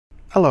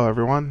Hello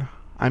everyone,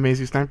 I'm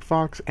AZ Sniper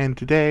Fox, and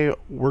today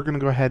we're going to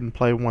go ahead and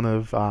play one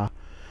of a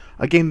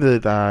game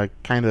that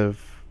kind of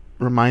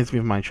reminds me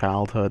of my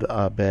childhood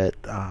a bit.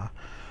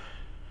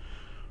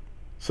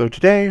 So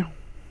today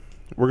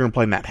we're going to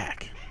play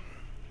NetHack.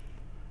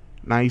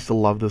 And I used to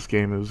love this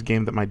game. It was a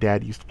game that my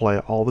dad used to play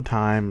all the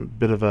time,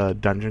 bit of a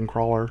dungeon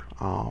crawler.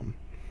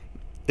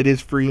 It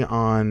is free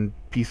on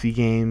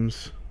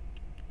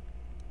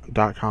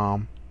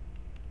PCGames.com.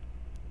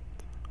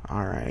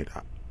 Alright,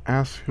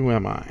 ask who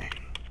am I?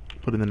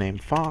 Put in the name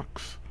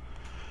Fox.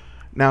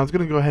 Now it's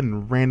going to go ahead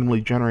and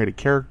randomly generate a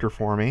character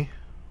for me.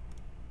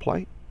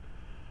 Play.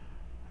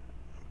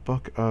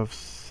 Book of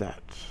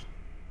Set.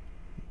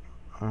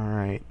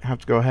 Alright, have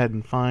to go ahead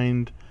and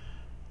find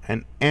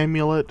an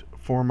amulet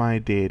for my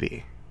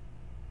deity.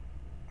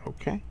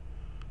 Okay.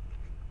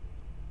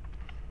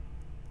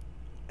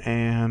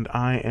 And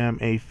I am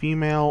a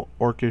female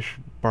orcish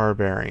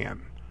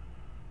barbarian.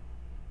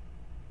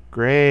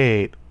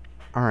 Great.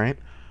 Alright.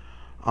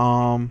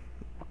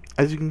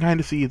 As you can kind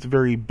of see, it's a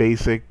very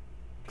basic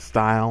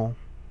style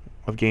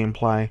of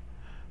gameplay.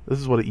 This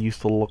is what it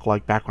used to look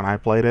like back when I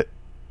played it.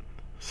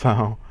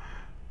 So,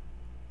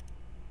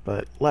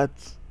 but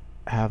let's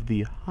have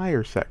the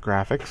higher set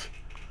graphics.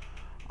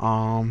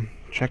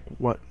 Check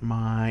what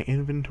my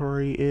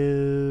inventory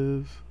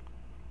is.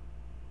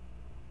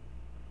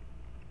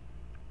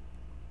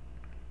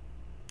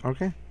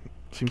 Okay,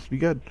 seems to be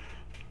good.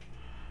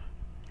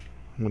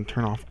 I'm going to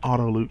turn off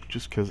auto loot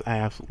just because I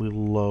absolutely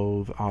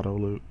loathe auto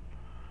loot.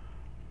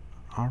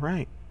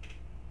 Alright.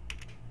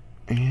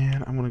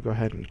 And I'm going to go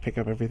ahead and pick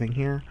up everything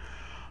here.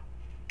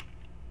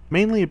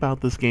 Mainly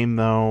about this game,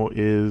 though,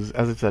 is,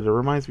 as I said, it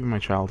reminds me of my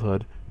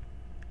childhood.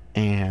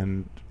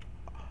 And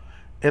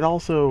it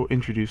also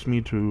introduced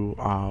me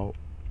to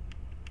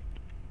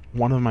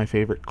one of my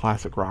favorite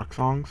classic rock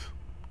songs.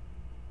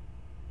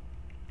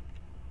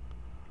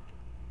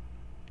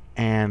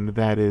 And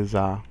that is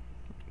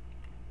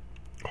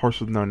Horse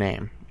with No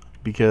Name.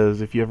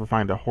 Because if you ever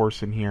find a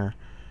horse in here,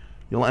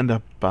 you'll end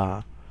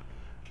up,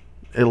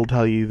 it'll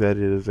tell you that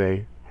it is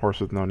a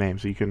horse with no name.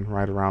 So you can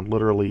ride around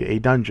literally a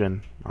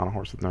dungeon on a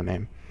horse with no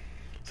name.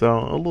 So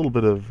a little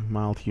bit of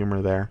mild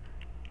humor there.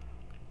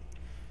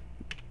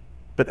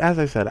 But as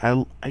I said,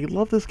 I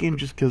love this game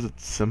just because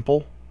it's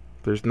simple.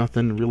 There's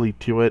nothing really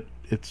to it.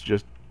 It's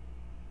just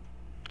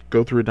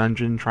go through a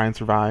dungeon, try and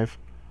survive.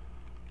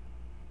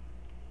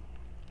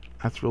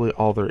 That's really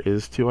all there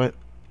is to it.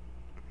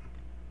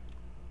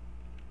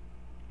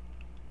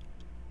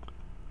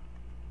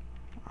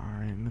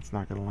 Alright, and it's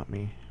not going to let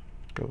me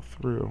go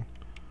through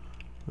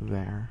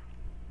there.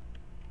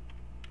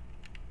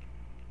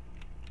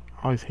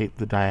 I always hate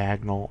the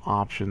diagonal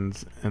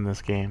options in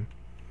this game.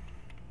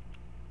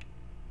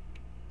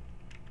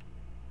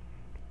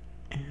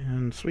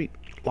 And sweet,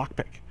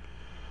 lockpick.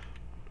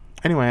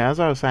 Anyway, as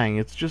I was saying,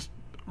 it's just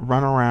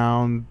run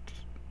around,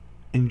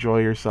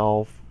 enjoy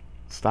yourself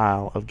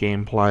style of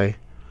gameplay.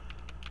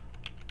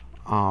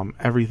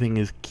 Everything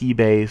is key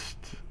based,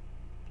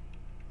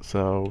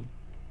 so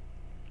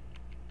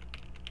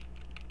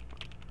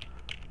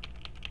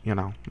you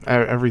know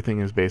everything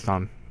is based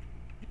on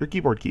your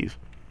keyboard keys.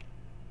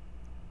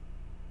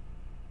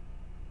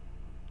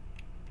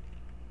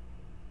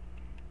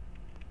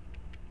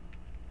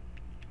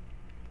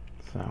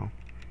 So,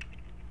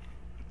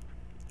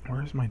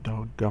 where's my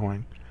dog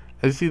going?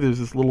 I see there's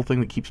this little thing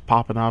that keeps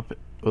popping up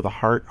with a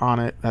heart on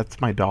it.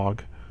 That's my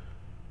dog.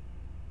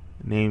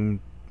 Named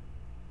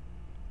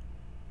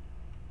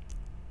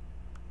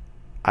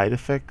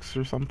Idafix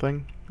or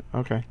something.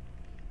 Okay.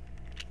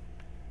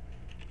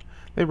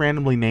 They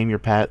randomly name your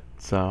pet,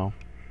 so.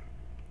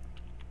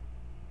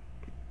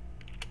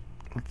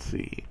 Let's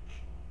see.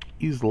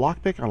 Use the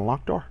lockpick on a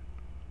locked door.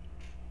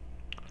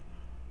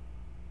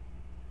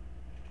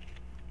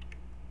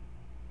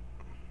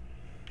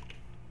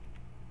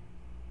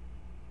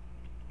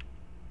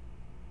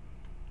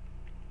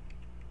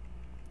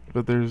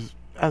 But there's,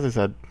 as I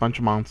said, a bunch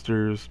of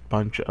monsters,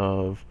 bunch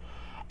of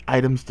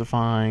items to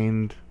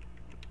find.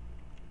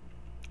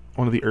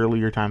 One of the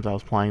earlier times I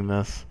was playing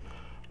this,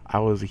 I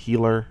was a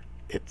healer.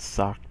 It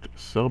sucked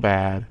so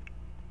bad.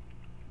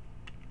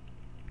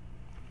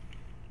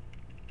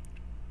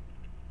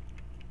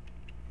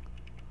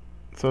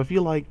 So if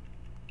you like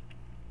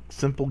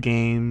simple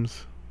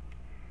games,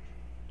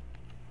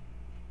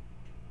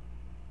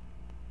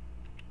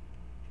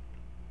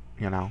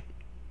 you know,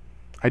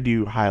 I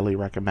do highly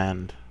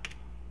recommend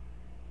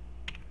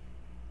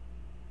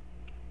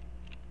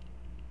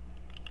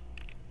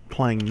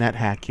playing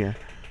NetHack here.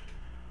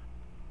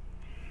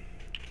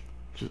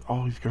 Just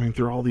always going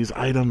through all these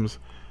items.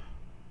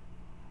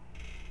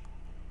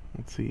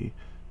 Let's see.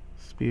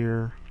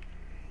 Spear.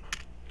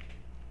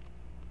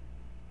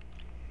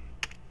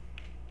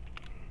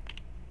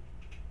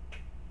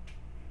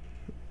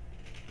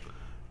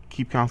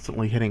 Keep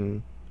constantly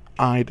hitting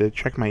I to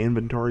check my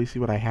inventory, see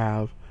what I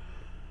have.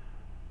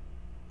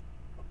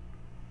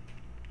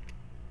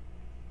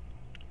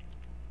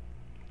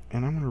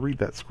 And I'm going to read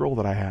that scroll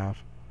that I have.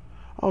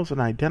 Oh, it's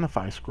an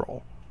identify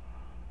scroll.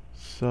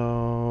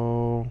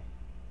 So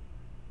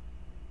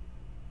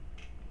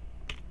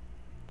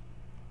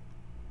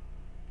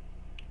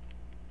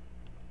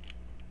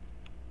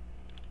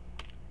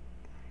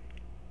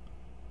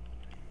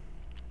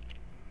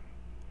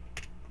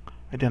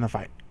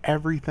Identify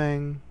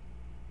everything.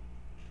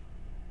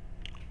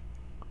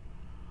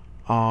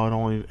 Oh, it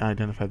only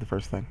identified the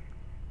first thing.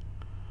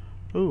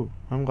 Ooh,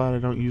 I'm glad I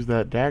don't use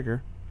that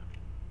dagger.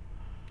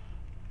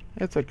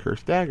 It's a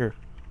cursed dagger.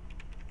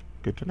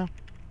 Good to know.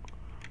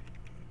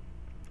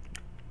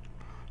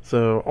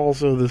 So,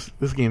 also,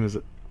 this game is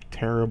a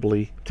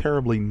terribly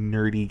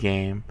nerdy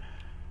game.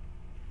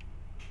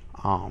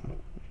 Um,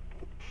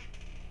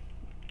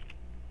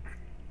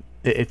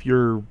 if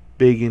you're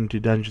big into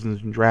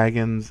Dungeons and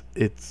Dragons,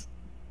 its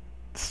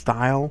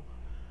style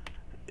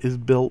is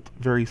built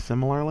very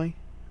similarly.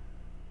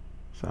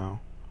 So,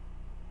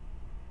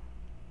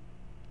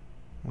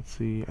 let's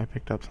see. I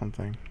picked up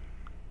something.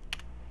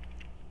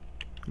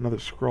 Another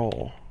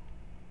scroll.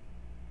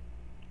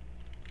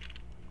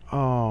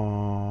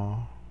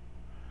 Oh.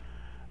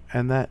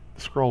 And that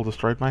scroll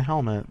destroyed my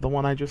helmet. The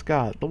one I just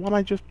got. The one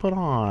I just put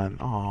on.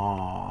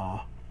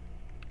 Aww.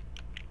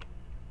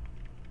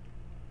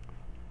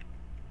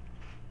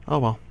 Oh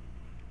well.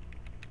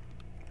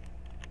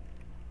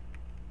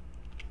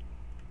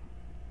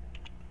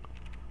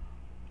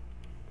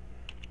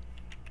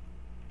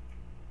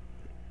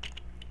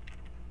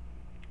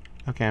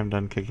 Okay, I'm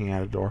done kicking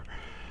out a door.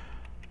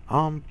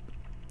 I'm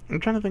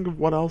trying to think of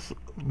what else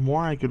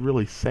more I could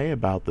really say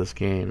about this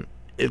game.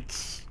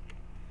 It's...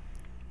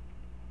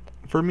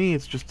 For me,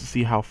 it's just to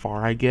see how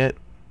far I get.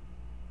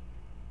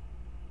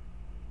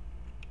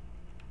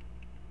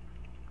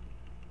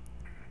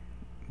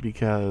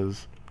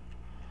 Because...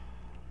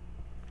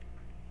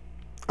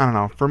 I don't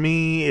know. For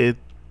me,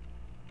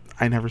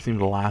 I never seem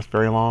to last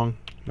very long,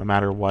 no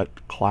matter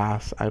what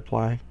class I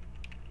play.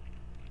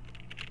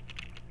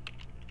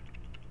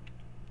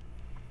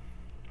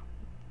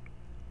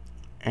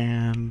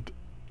 And...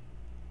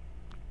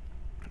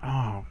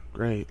 Oh,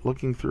 great.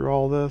 Looking through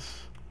all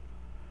this,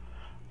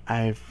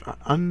 I've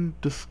gone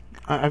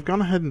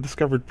ahead and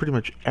discovered pretty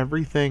much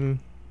everything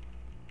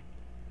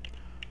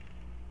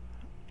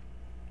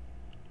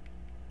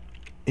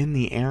in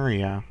the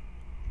area,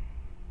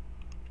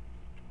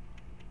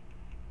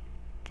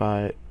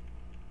 but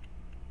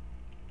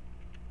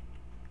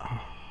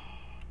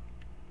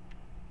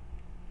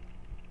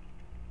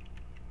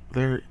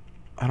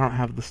I don't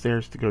have the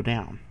stairs to go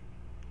down.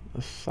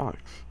 This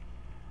sucks.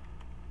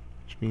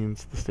 Which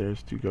means the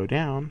stairs to go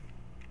down.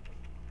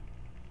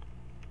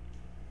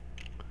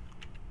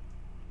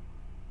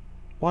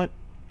 What?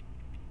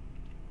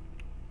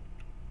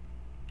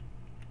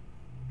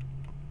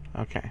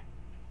 Okay.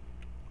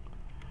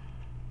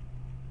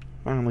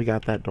 Finally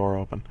got that door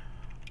open.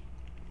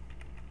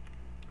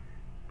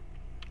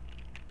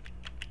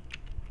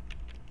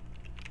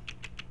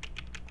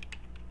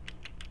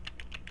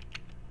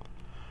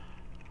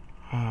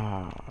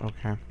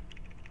 Okay.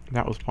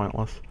 That was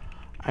pointless.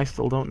 I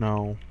still don't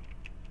know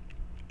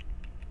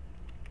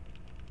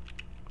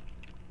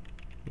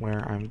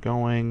where I'm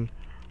going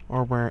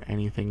or where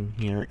anything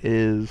here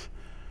is.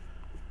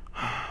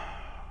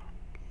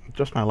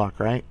 Just my luck,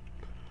 right?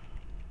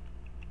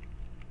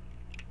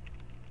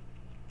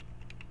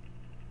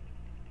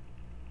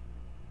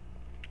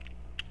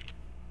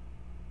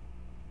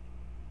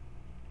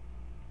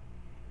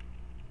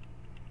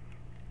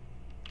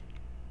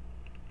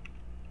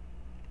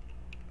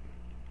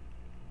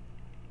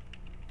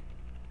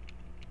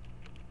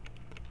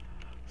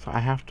 So I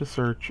have to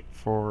search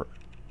for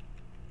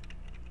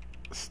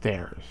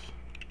stairs.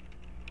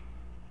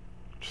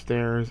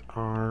 Stairs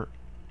are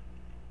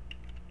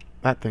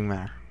that thing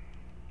there.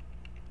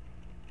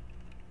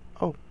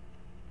 Oh.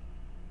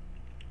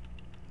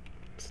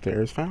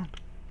 Stairs found.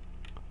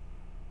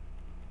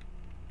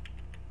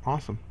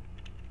 Awesome.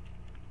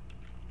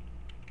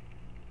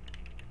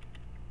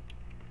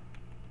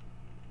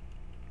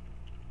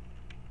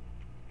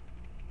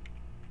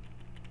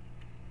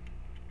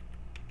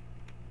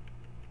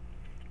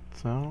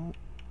 So,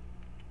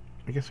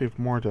 I guess we have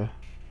more to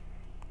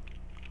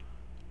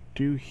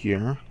do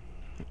here.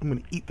 I'm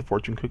going to eat the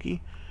fortune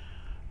cookie.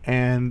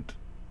 And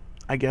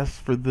I guess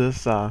for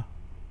this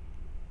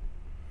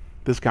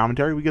this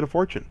commentary, we get a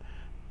fortune.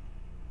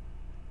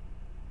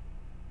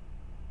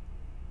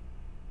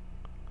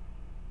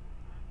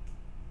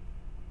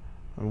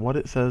 And what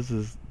it says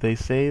is, they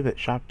say that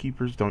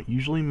shopkeepers don't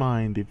usually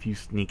mind if you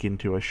sneak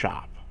into a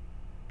shop.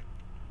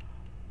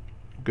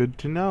 Good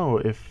to know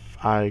if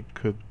I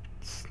could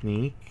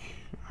sneak,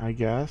 I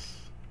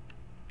guess.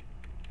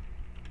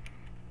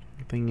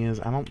 The thing is,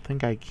 I don't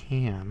think I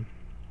can.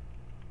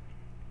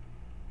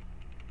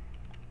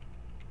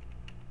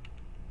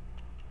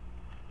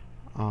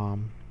 Oh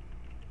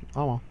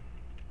well.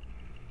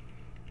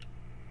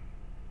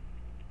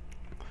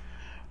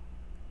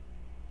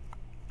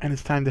 And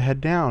it's time to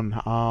head down.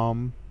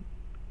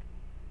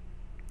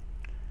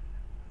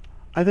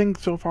 I think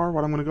so far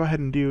what I'm going to go ahead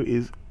and do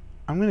is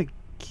I'm going to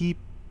keep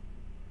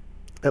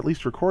at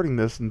least recording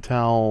this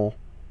until,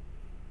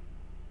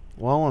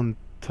 well,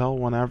 until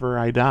whenever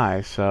I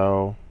die,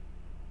 so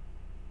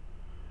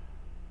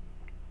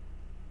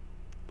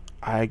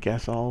I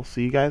guess I'll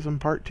see you guys in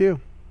part 2.